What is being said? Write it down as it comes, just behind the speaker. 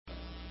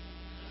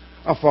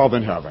Our Father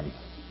in heaven,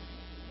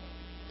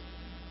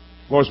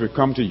 Lord, as we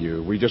come to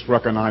you, we just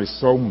recognize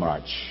so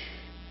much,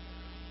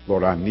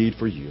 Lord, our need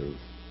for you.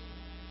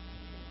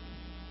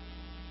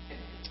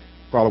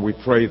 Father, we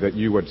pray that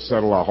you would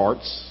settle our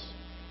hearts.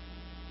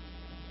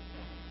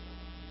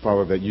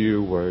 Father, that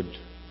you would,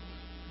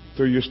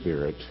 through your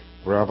Spirit,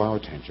 grab our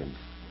attention.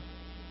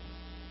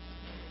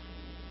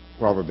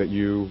 Father, that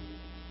you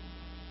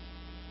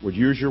would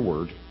use your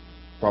word.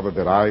 Father,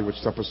 that I would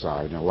step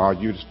aside and allow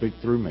you to speak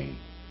through me.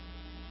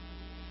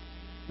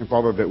 And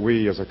Father, that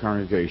we as a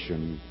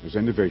congregation, as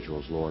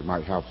individuals, Lord,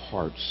 might have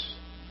hearts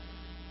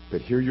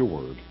that hear your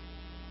word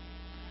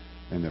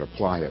and that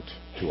apply it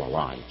to our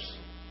lives.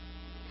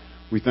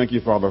 We thank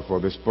you, Father, for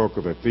this book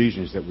of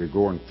Ephesians that we're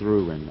going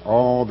through and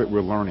all that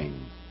we're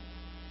learning.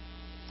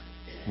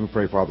 We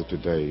pray, Father,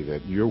 today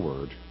that your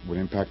word would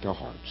impact our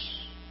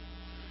hearts.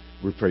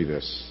 We pray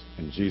this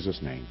in Jesus'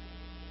 name.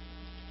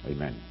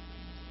 Amen.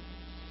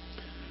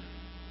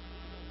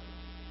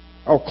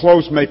 I'll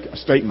close make a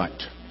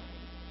statement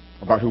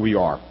about who we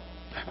are.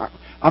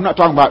 I'm not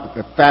talking about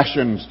the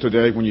fashions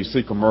today when you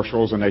see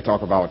commercials and they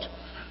talk about,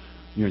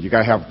 you got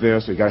to have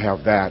this, you got to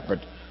have that. But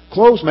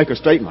close make a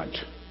statement.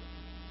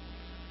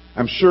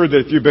 I'm sure that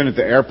if you've been at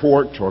the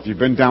airport or if you've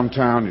been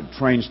downtown at the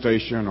train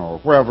station or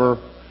wherever,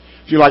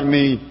 if you're like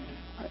me,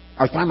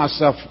 I find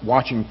myself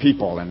watching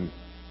people and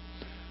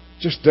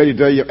just day to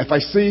day, if I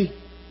see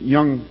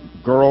young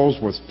girls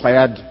with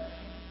plaid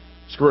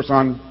skirts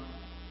on,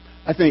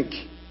 I think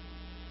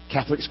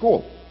Catholic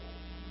school.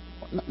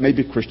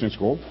 Maybe Christian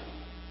school.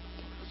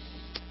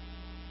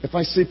 If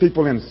I see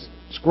people in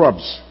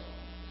scrubs,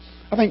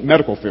 I think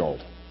medical field.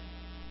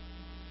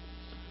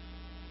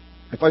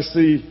 If I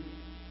see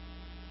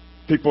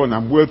people and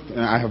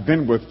I have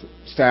been with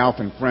staff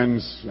and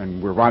friends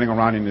and we're riding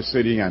around in the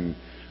city and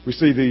we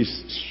see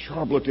these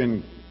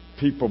sharp-looking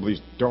people,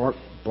 these dark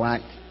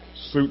black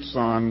suits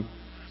on,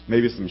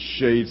 maybe some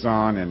shades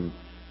on, and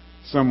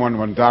someone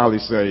would undoubtedly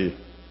say,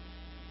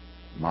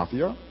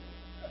 Mafia?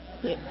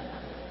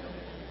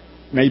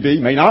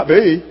 Maybe, may not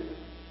be.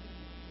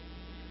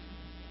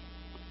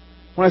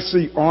 When I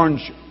see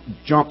orange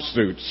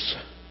jumpsuits,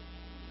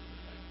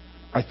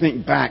 I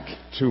think back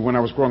to when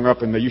I was growing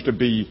up and there used to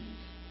be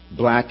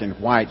black and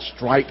white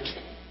striped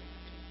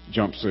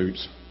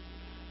jumpsuits.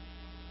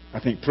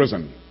 I think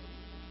prison.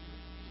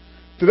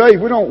 Today,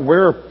 we don't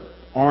wear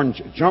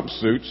orange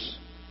jumpsuits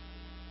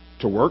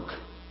to work.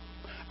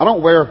 I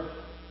don't wear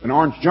an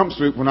orange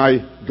jumpsuit when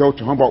I go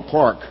to Humboldt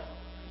Park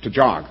to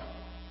jog.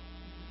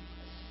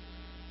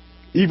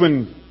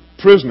 Even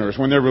prisoners,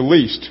 when they're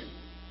released,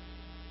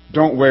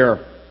 don't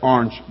wear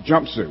orange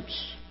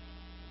jumpsuits.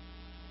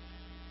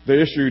 They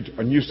issued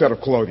a new set of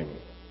clothing.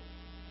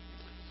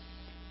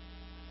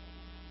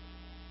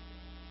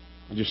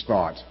 I just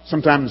thought,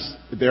 sometimes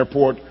at the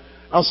airport,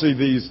 I'll see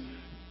these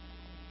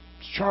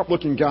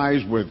sharp-looking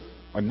guys with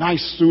a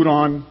nice suit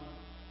on,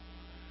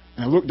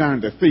 and I look down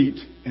at their feet,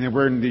 and they're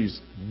wearing these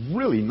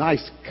really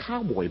nice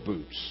cowboy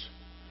boots.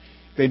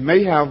 They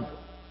may have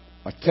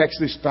a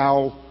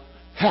Texas-style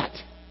hat.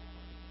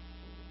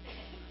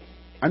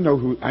 I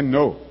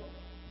know.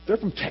 They're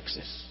from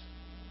Texas.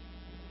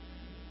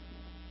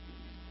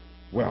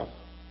 Well,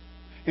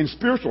 in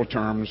spiritual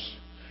terms,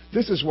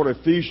 this is what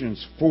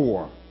Ephesians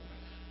 4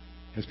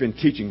 has been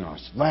teaching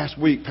us. Last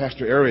week,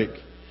 Pastor Eric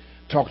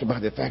talked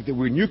about the fact that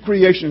we're new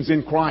creations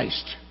in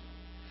Christ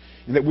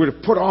and that we're to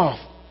put off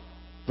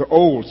the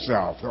old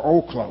self, the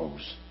old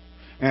clothes,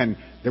 and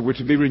that we're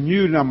to be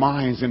renewed in our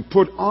minds and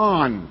put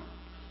on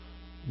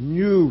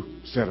new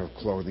set of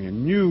clothing, a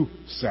new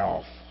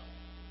self.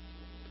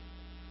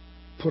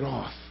 Put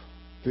off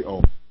the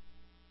old.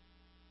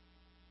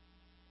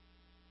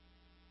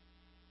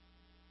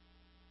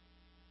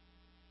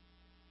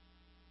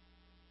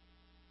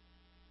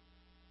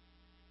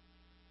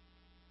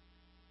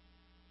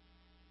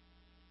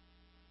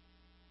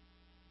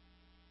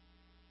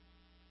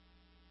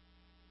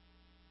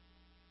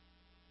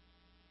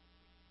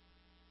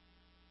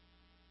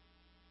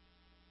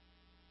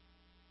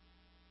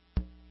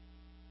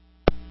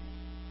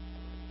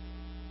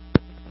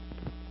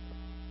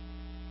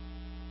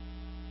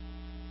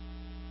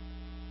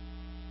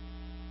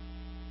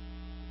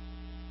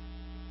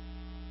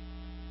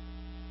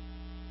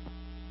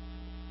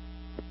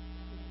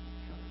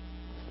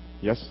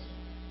 Yes?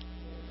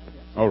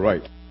 All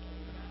right.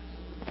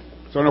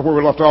 So I don't know where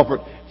we left off, but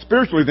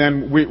spiritually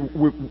then,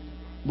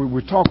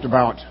 we talked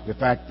about the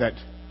fact that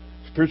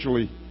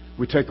spiritually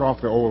we take off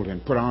the old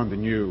and put on the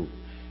new.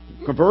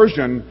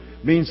 Conversion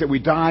means that we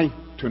die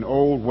to an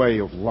old way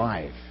of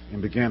life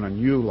and begin a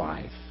new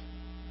life.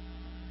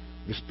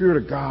 The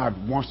Spirit of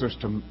God wants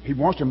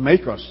to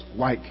make us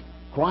like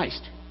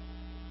Christ.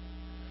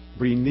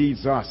 But He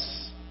needs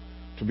us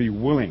to be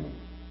willing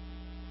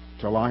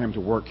to allow Him to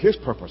work His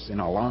purpose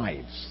in our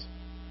lives.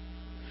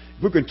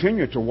 If we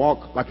continue to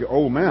walk like the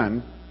old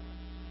man,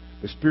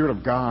 the Spirit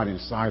of God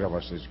inside of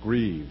us is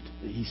grieved.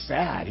 He's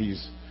sad.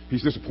 He's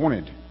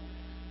disappointed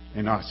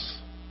in us.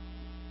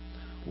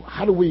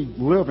 How do we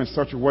live in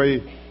such a way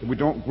that we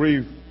don't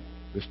grieve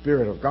the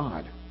Spirit of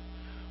God?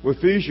 With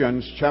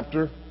Ephesians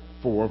chapter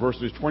 4,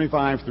 verses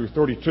 25 through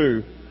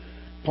 32,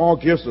 Paul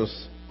gives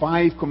us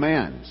 5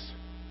 commands,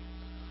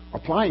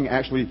 applying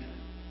actually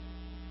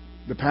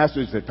the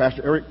passage that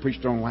Pastor Eric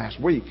preached on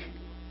last week.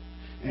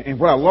 And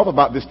what I love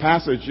about this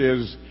passage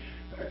is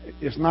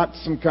it's not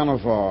some kind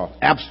of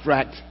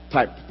abstract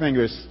type thing.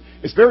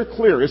 It's very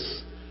clear.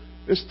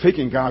 It's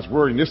taking God's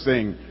word and it's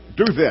saying,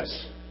 do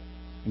this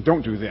and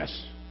don't do this.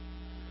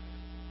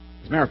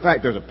 As a matter of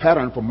fact, there's a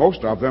pattern for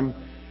most of them.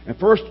 And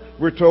first,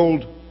 we're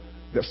told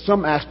that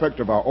some aspect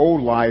of our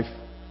old life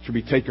should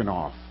be taken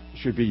off,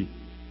 should be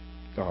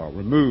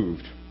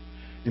removed.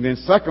 And then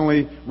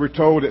secondly, we're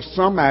told that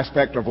some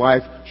aspect of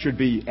life should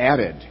be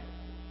added.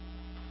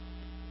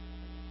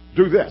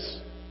 Do this.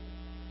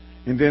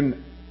 And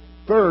then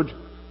third,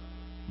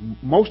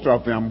 most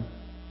of them,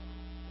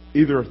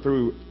 either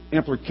through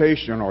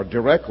implication or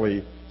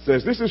directly,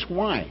 says this is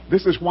why.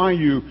 This is why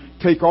you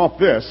take off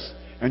this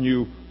and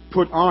you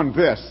put on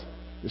this.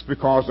 It's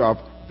because of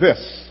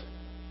this.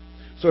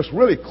 So it's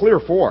really clear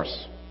for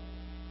us.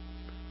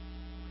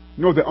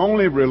 You know, the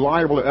only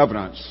reliable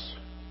evidence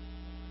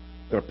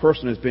that a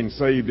person is being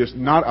saved is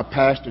not a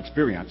past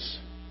experience.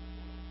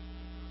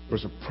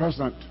 There's a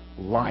present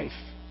life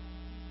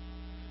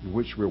in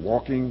which we're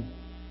walking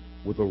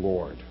with the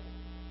Lord.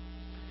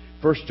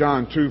 1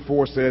 John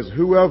 2:4 says,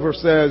 whoever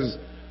says,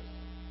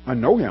 I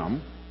know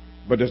him,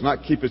 but does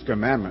not keep his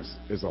commandments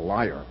is a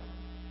liar,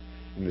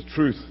 and the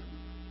truth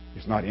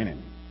is not in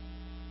him.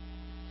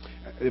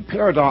 The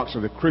paradox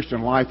of the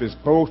Christian life is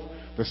both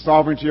the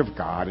sovereignty of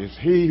God, it's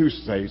He who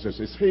saves us,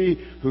 it's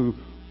He who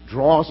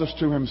draws us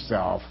to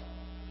Himself,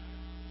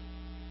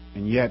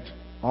 and yet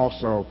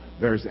also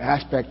there's the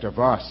aspect of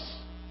us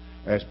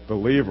as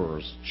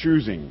believers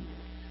choosing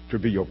to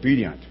be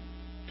obedient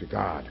to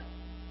God.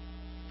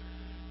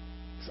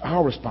 It's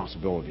our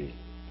responsibility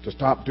to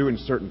stop doing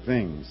certain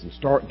things and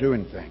start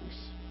doing things.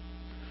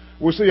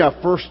 We'll see our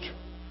first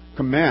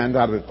command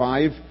out of the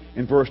 5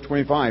 in verse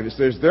 25. It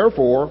says,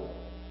 therefore,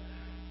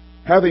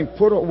 having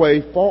put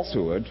away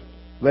falsehood,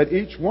 let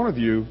each one of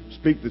you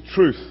speak the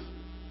truth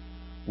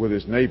with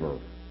his neighbor,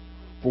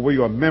 for we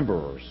are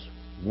members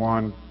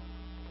one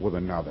with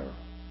another.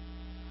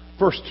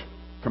 First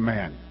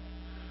command,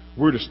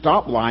 we're to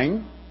stop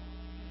lying,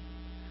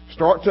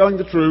 start telling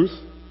the truth.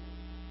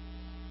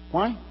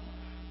 Why?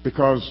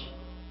 Because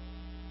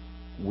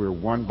we're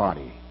one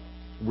body.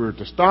 We're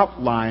to stop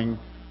lying,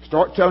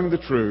 start telling the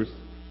truth,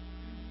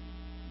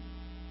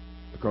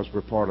 because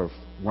we're part of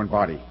one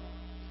body.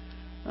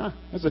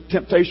 There's a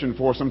temptation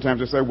for us sometimes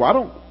to say, well, I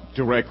don't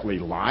directly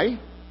lie.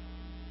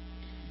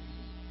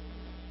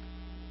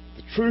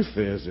 The truth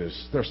is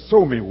there's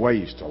so many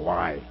ways to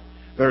lie.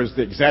 There's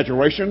the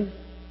exaggeration.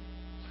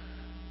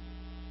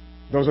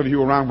 Those of you who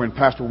were around when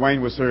Pastor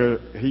Wayne was here,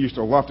 he used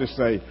to love to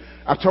say,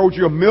 I've told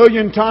you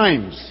 1,000,000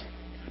 times,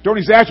 don't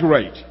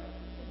exaggerate.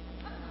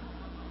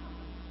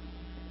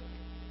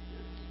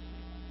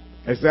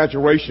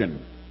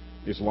 Exaggeration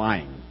is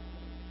lying.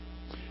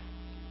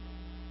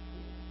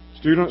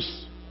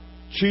 Students,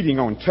 cheating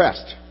on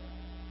test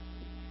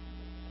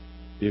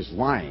is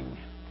lying.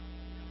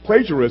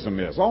 Plagiarism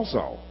is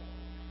also.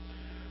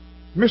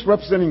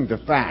 Misrepresenting the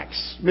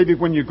facts. Maybe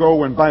when you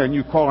go and buy a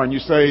new car and you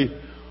say,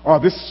 oh,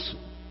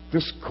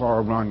 this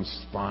car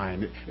runs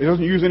fine. It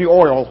doesn't use any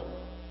oil.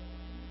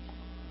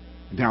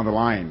 Down the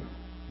line.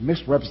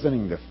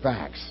 Misrepresenting the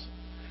facts.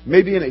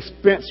 Maybe in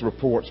expense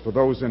reports for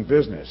those in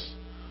business.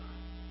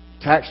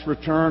 Tax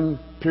return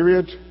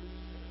period.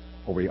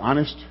 Are we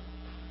honest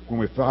when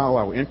we file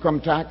our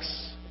income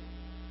tax?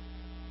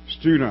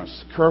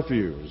 Students,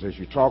 curfews as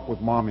you talk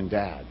with mom and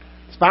dad.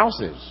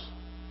 Spouses,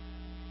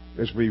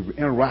 as we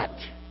interact.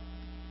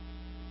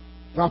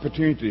 The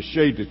opportunity to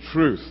shade the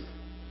truth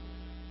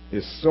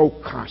is so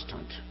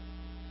constant.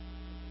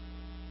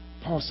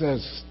 Paul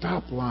says,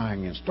 stop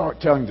lying and start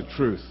telling the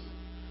truth.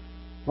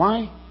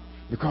 Why?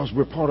 Because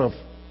we're part of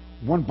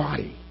one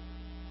body.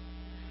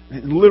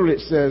 And literally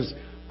it says,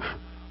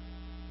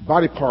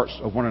 body parts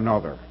of one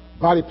another.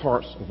 Body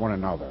parts of one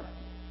another.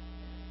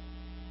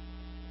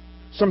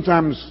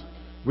 Sometimes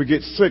we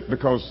get sick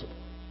because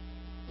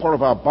part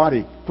of our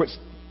body quits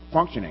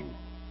functioning.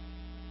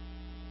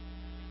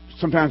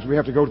 Sometimes we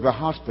have to go to the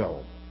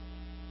hospital.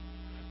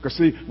 Because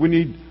see, we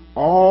need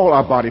all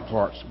our body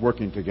parts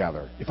working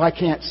together. If I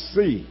can't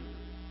see,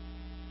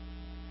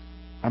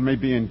 I may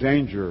be in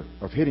danger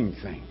of hitting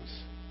things.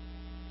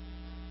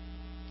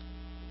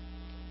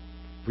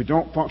 If we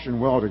don't function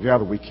well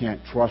together, we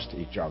can't trust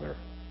each other.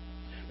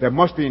 There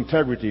must be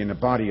integrity in the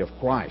body of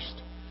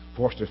Christ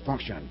for us to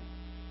function.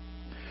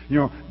 You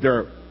know, there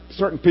are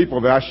certain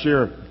people that I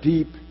share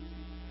deep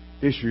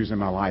issues in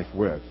my life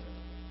with.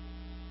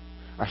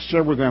 I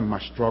share with them my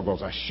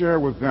struggles. I share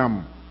with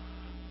them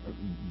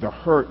the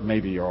hurt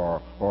maybe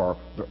or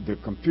the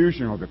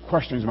confusion or the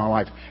questions in my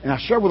life. And I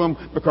share with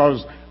them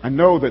because I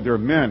know that they're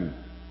men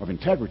of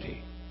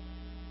integrity.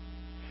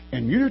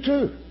 And you do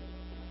too.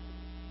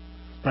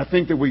 But I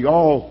think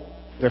that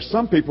there's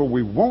some people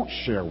we won't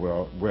share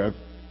with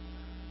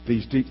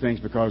these deep things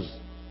because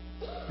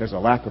there's a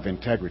lack of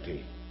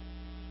integrity.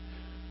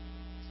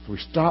 So we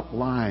stop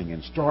lying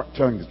and start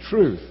telling the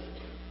truth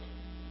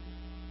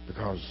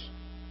because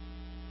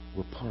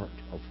we're part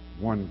of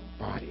one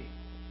body.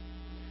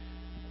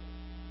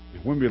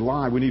 And when we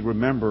lie, we need to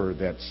remember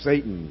that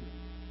Satan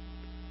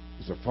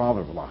is the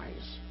father of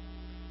lies.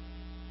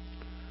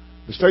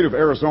 The state of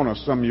Arizona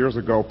some years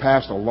ago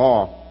passed a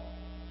law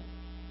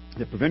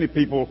that prevented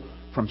people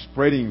from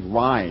spreading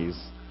lies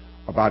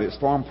about its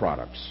farm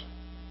products.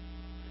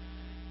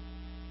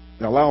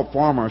 It allowed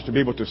farmers to be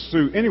able to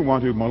sue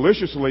anyone who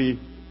maliciously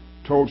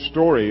told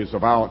stories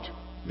about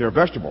their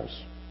vegetables.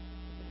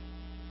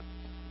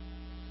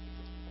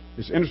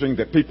 It's interesting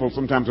that people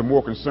sometimes are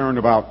more concerned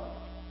about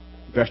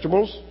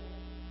vegetables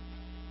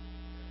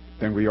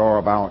than we are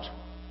about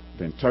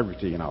the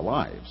integrity in our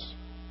lives.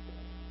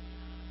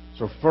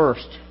 So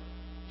first,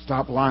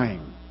 stop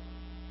lying.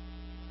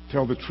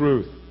 Tell the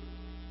truth,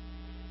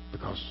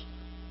 because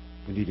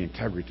we need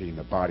integrity in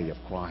the body of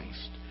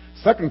Christ.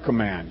 Second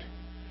command,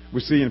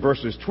 we see in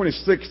verses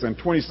 26 and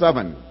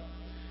 27.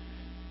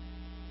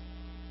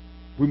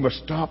 We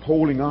must stop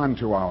holding on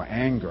to our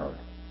anger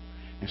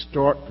and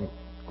start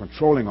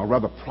controlling, or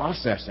rather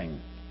processing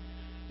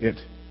it,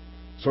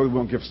 so that we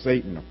won't give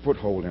Satan a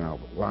foothold in our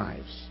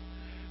lives.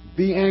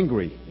 Be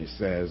angry, it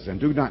says, and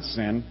do not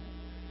sin.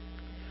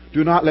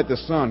 Do not let the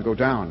sun go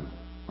down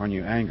on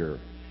your anger,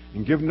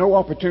 and give no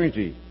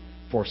opportunity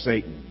for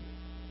Satan.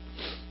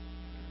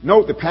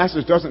 Note the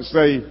passage doesn't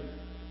say,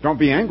 don't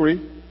be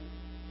angry.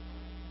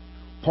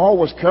 Paul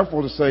was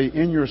careful to say,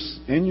 in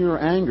your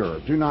anger,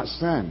 do not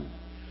sin.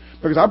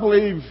 Because I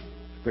believe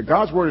that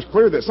God's word is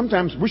clear that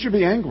sometimes we should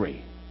be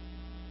angry.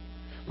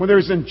 When there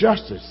is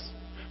injustice,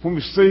 when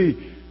we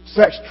see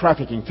sex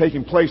trafficking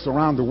taking place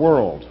around the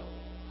world,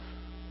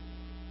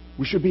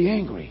 we should be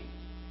angry.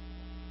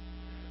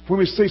 When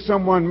we see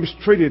someone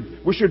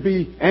mistreated, we should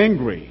be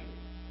angry.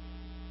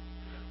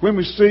 When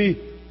we see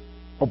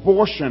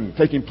abortion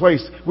taking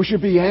place, we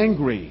should be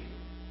angry.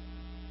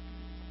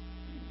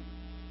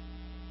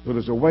 But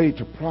there's a way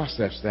to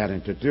process that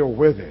and to deal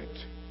with it.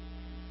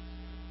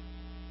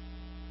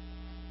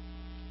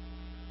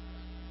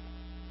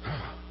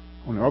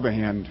 On the other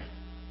hand,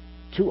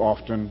 too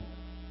often,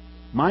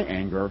 my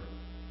anger,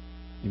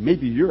 and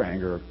maybe your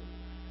anger,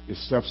 is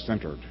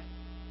self-centered.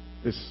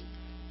 It's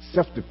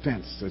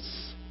self-defense.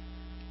 It's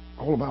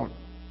all about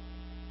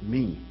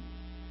me.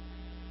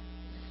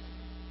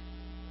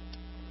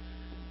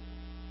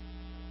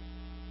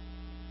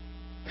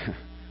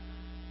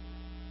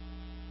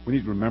 We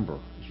need to remember,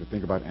 as we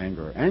think about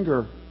anger,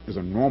 anger is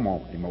a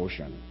normal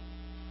emotion.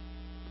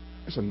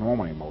 It's a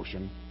normal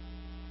emotion.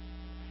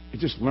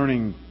 It's just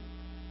learning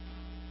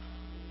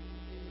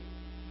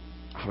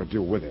how to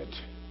deal with it.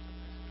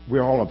 We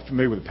all are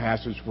familiar with the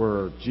passage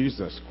where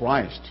Jesus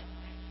Christ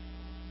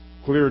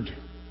cleared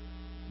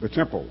the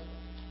temple.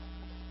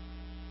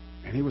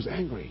 And he was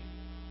angry,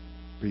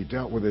 but he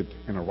dealt with it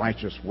in a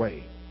righteous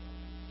way.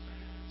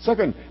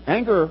 Second,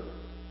 anger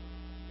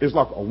is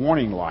like a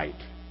warning light.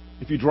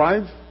 If you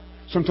drive,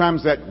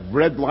 sometimes that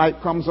red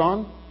light comes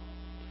on.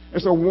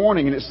 It's a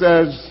warning, and it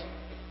says,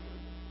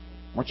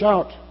 watch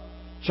out.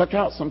 Check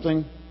out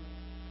something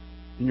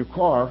in your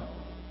car.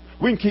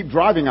 We can keep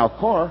driving our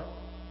car.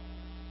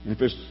 And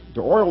if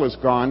the oil is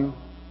gone,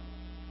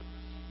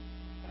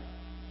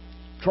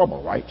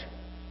 trouble, right?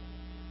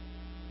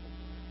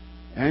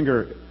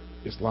 Anger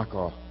is like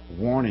a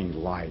warning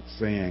light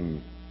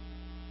saying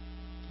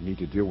you need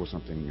to deal with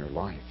something in your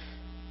life.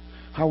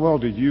 How well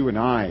do you and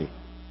I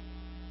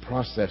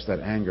process that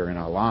anger in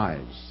our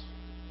lives?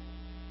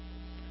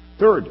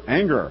 Third,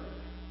 anger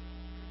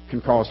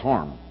can cause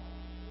harm.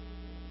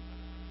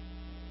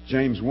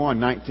 James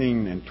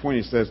 1:19 and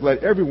 20 says,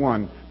 let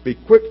everyone be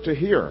quick to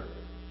hear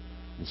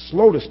and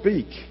slow to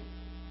speak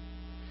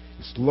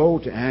and slow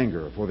to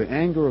anger, for the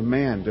anger of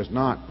man does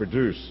not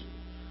produce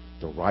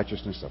the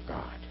righteousness of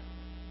God.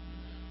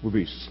 We'll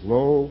be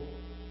slow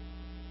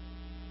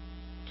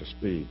to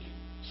speak,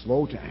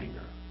 slow to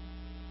anger,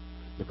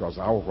 because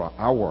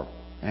our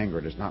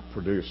anger does not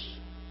produce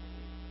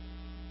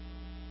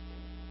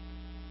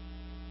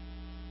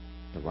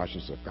the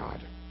righteousness of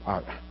God.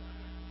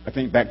 I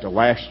think back to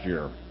last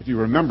year. If you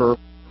remember,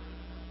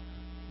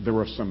 there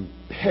were some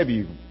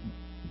heavy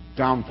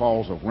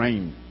downfalls of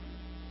rain.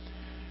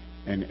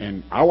 And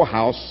in our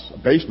house,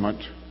 basement,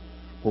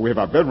 where we have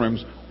our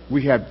bedrooms,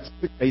 we had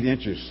 8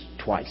 inches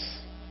twice.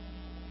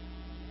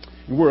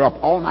 And we were up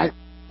all night.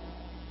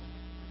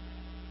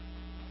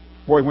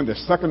 Boy, when the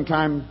second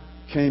time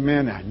came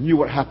in, I knew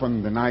what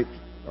happened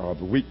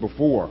the week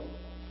before.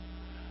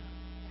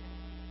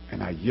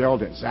 And I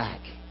yelled at Zach.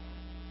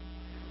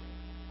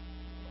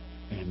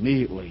 And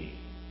immediately,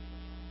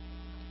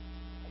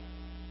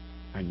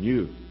 I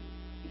knew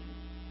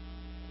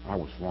I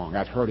was wrong.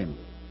 I'd hurt him.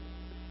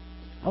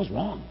 I was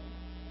wrong.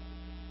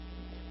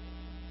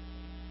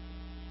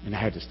 And I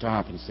had to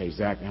stop and say,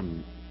 Zach,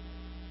 I'm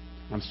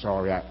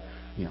sorry.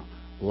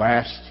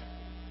 Last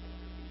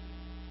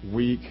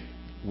week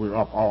we were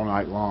up all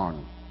night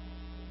long.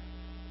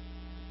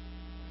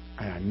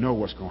 And I know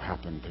what's going to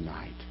happen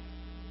tonight.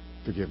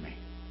 Forgive me.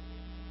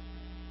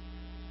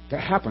 That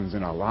happens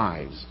in our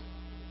lives.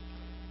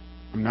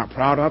 I'm not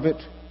proud of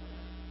it,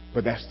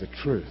 but that's the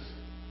truth.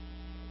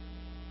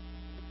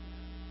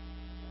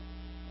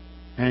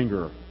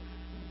 Anger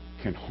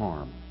can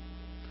harm.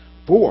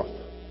 Fourth,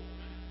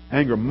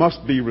 anger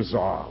must be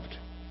resolved.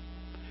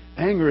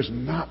 Anger is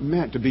not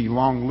meant to be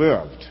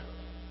long-lived.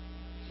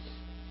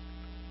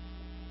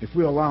 If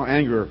we allow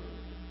anger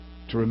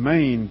to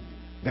remain,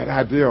 that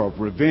idea of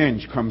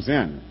revenge comes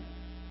in.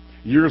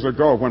 Years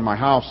ago, when my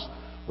house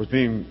was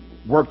being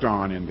worked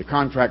on and the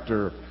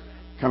contractor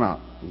kind of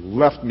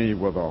left me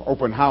with an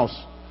open house,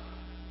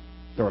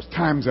 there was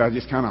times that I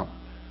just kind of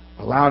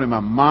allowed in my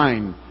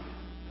mind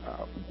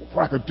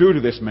what I could do to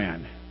this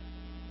man.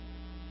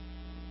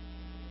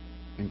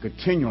 And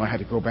continually I had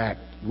to go back,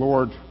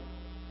 Lord,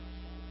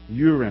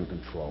 you're in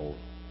control.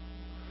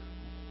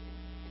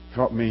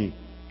 Help me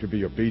to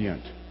be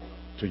obedient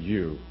to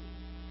you.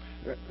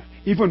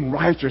 Even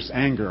righteous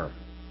anger,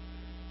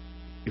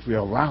 if we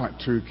allow it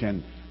to,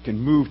 can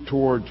move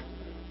toward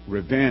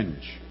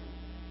revenge.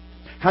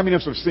 How many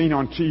of us have seen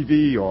on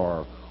TV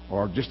or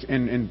just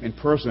in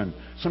person,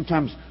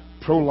 sometimes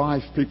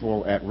pro-life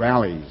people at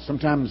rallies,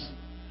 sometimes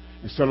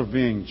instead of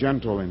being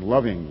gentle and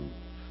loving,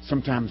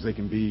 sometimes they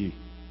can be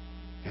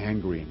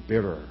angry and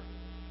bitter.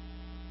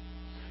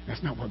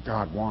 That's not what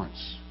God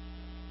wants.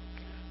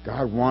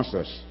 God wants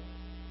us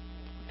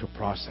to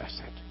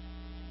process it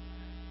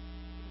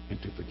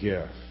and to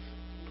forgive.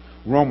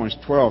 Romans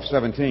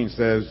 12:17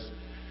 says,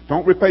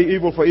 don't repay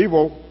evil for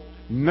evil.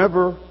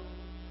 Never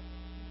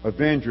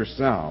avenge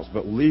yourselves,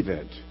 but leave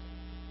it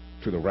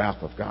to the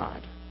wrath of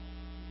God.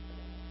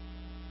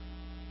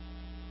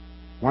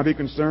 Why be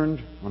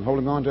concerned on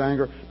holding on to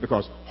anger?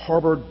 Because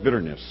harbored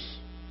bitterness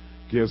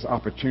gives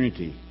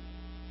opportunity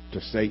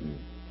to Satan.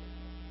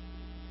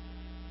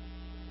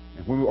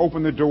 And when we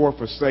open the door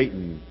for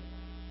Satan,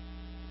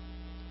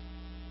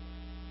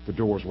 the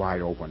door is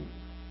wide open.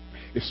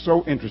 It's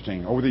so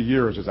interesting. Over the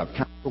years, as I've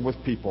counseled with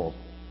people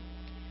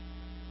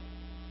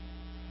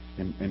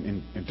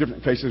in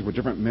different cases with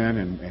different men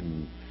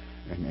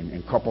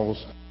and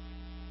couples,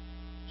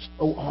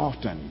 so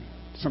often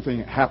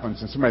something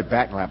happens and somebody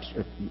backslides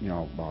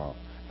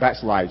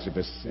if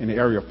it's in the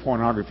area of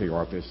pornography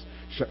or if it's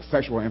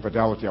sexual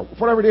infidelity or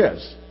whatever it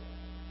is.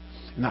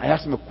 And I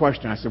asked them a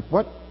question. I said,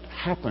 what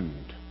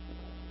happened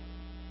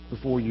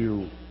before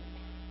you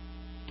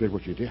did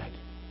what you did?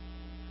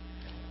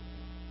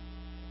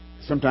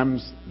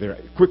 Sometimes they're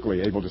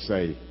quickly able to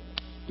say,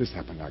 this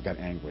happened, I got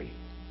angry.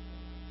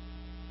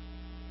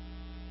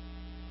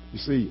 You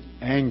see,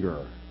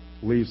 anger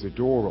leaves the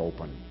door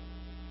open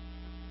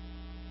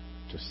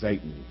to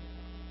Satan.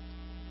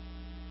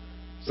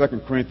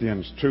 2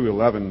 Corinthians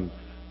 2:11,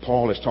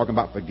 Paul is talking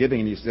about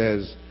forgiving, and he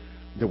says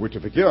that we're to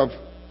forgive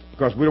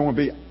because we don't want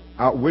to be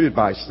outwitted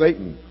by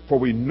Satan. For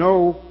we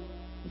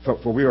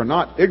are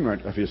not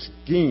ignorant of his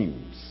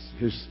schemes,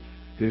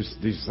 his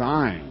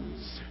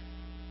designs.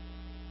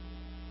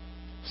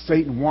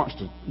 Satan wants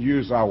to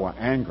use our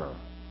anger.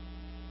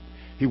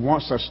 He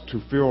wants us to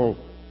feel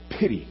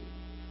pity.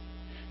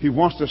 He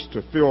wants us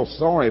to feel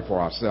sorry for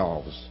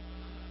ourselves.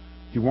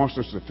 He wants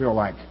us to feel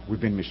like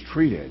we've been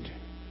mistreated.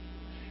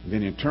 And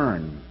then in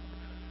turn,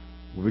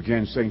 we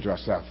begin saying to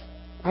ourselves,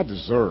 I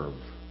deserve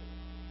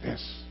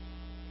this.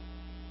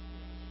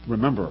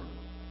 Remember,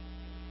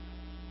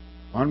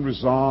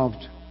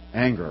 unresolved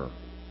anger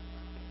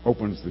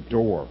opens the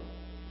door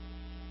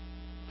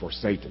for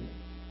Satan.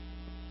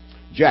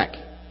 Jack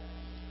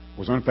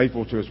was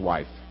unfaithful to his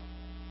wife.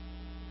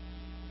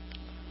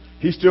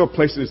 He still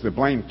places the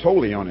blame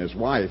totally on his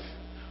wife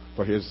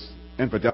for his infidelity.